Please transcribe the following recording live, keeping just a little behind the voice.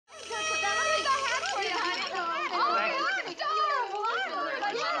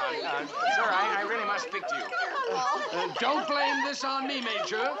picked you. Don't blame this on me,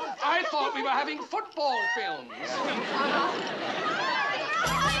 Major. I thought we were having football films.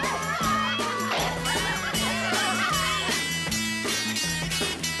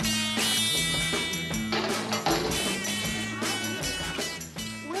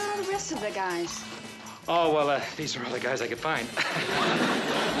 Where are the rest of the guys? Oh, well, these are all the guys I could find.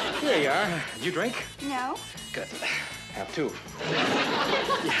 Here you are. You drink? No. Good. Have two.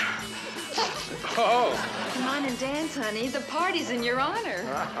 Yeah. Oh. Come on and dance, honey. The party's in your honor.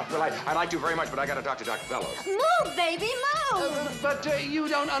 Well, I'd like to very much, but I got to talk to Dr. Bellows. Move, baby, move! But you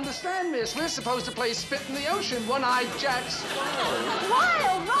don't understand, miss. We're supposed to play Spit in the Ocean, One-Eyed Jack Sparrow.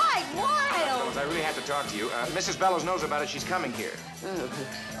 Wild, right, wild! Bellows, I really have to talk to you. Mrs. Bellows knows about it. She's coming here.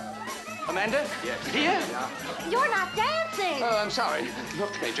 Amanda? Yes. Here? Yeah. You're not dancing! Oh, I'm sorry.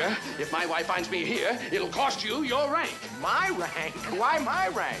 Look, Major, if my wife finds me here, it'll cost you your rank. My rank? Why my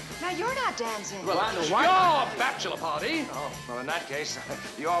rank? Now, you're not dancing. Well, it's your bachelor party. Oh, well, in that case,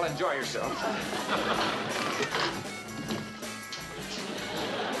 you all enjoy yourself.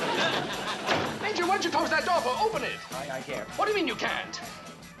 Major, why'd you close that door for? Open it. I can't. What do you mean you can't?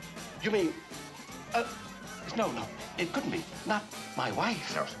 You mean... no, it couldn't be. Not my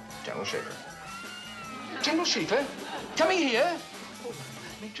wife. No, General Schaefer. General Schaefer? Coming here? Oh,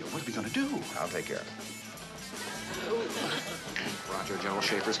 Major, what are we gonna do? I'll take care of it. Roger, General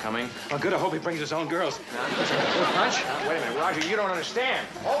Schaefer's coming. Oh, good. I hope he brings his own girls. Punch? Wait a minute, Roger, you don't understand.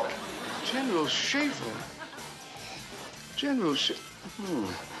 Oh! General Schaefer. General Schaefer.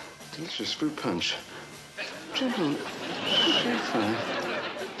 Delicious fruit punch. General Schaefer.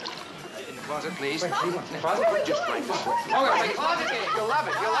 In the closet, please. Closet? Just like this. Oh, it's a closet game. You'll love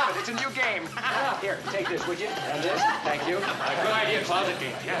it. You'll love it. It's a new game. Here, take this, would you? And this. Thank you. Good idea, closet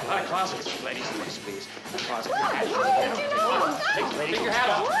game. Yeah, a lot of closets. Ladies, please. Closet. Your What? hat. Take your hat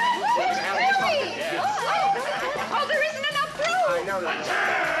off. Oh, there isn't enough room! I know that.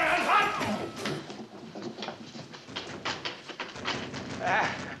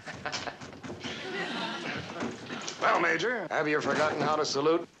 Well, Major, have you forgotten how to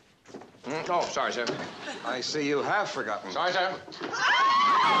salute? Oh, sorry, sir. I see you have forgotten. Sorry, sir.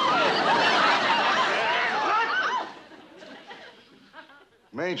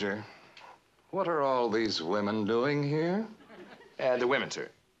 Major, what are all these women doing here? The women, sir.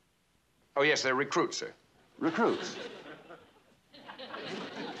 Oh, yes, they're recruits, sir. Recruits.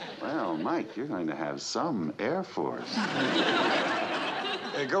 Well, Mike, you're going to have some Air Force.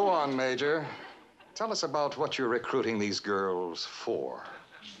 Hey, go on, Major. Tell us about what you're recruiting these girls for.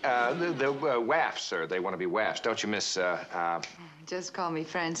 The WAFs, sir. They want to be WAFs. Don't you, Miss, Just call me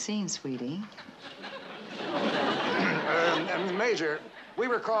Francine, sweetie. Major, we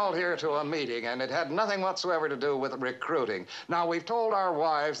were called here to a meeting, and it had nothing whatsoever to do with recruiting. Now, we've told our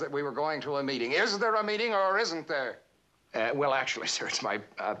wives that we were going to a meeting. Is there a meeting or isn't there? well, actually, sir, it's my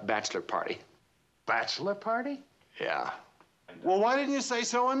bachelor party. Bachelor party? Yeah. Well, why didn't you say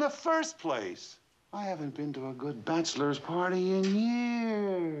so in the first place? I haven't been to a good bachelor's party in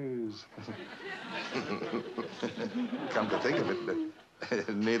years. Come to think of it,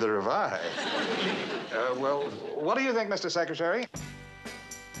 neither have I. Well, what do you think, Mr. Secretary?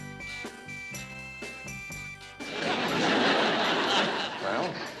 Well,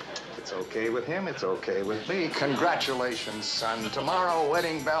 if it's okay with him, it's okay with me. Congratulations, son. Tomorrow,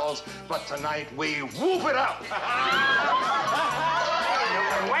 wedding bells, but tonight we whoop it up.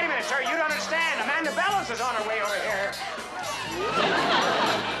 Wait a minute, sir. You don't understand. Amanda Bellows is on her way over here.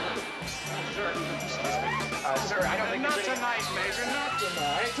 Sir, I don't think... Not tonight, Major, not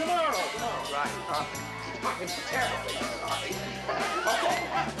tonight. Tomorrow. Right. I'm terribly sorry.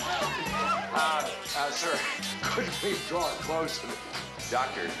 Sir, could we draw close to the...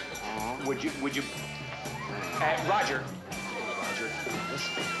 Doctor, would you... Roger. Roger,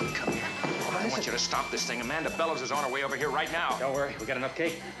 listen, come here. I want you to stop this thing. Amanda Bellows is on her way over here right now. Don't worry, we got enough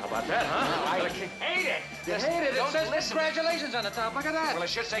cake. How about that, huh? I hate it. You hate it? It Don't says listen. congratulations on the top. Look at that. Well, it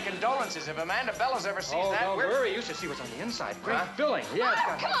should say condolences. If Amanda Bellows ever sees that, don't we're... worry. You should see what's on the inside. Great Huh? filling. Yeah, it's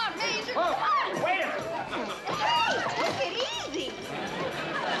got... Come on, Major, Oh. come on! Wait a minute. Take it easy!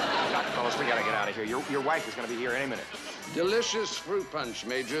 Dr. Bellows, we gotta get out of here. Your wife is gonna be here any minute. Delicious fruit punch,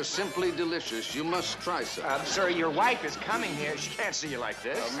 Major. Simply delicious. You must try some. Sir, your wife is coming here. She can't see you like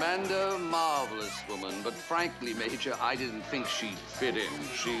this. Amanda, marvelous woman. But frankly, Major, I didn't think she'd fit in.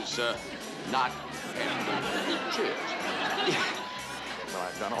 She's, not... Cheers. Well,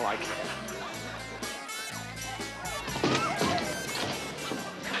 I've done all I can.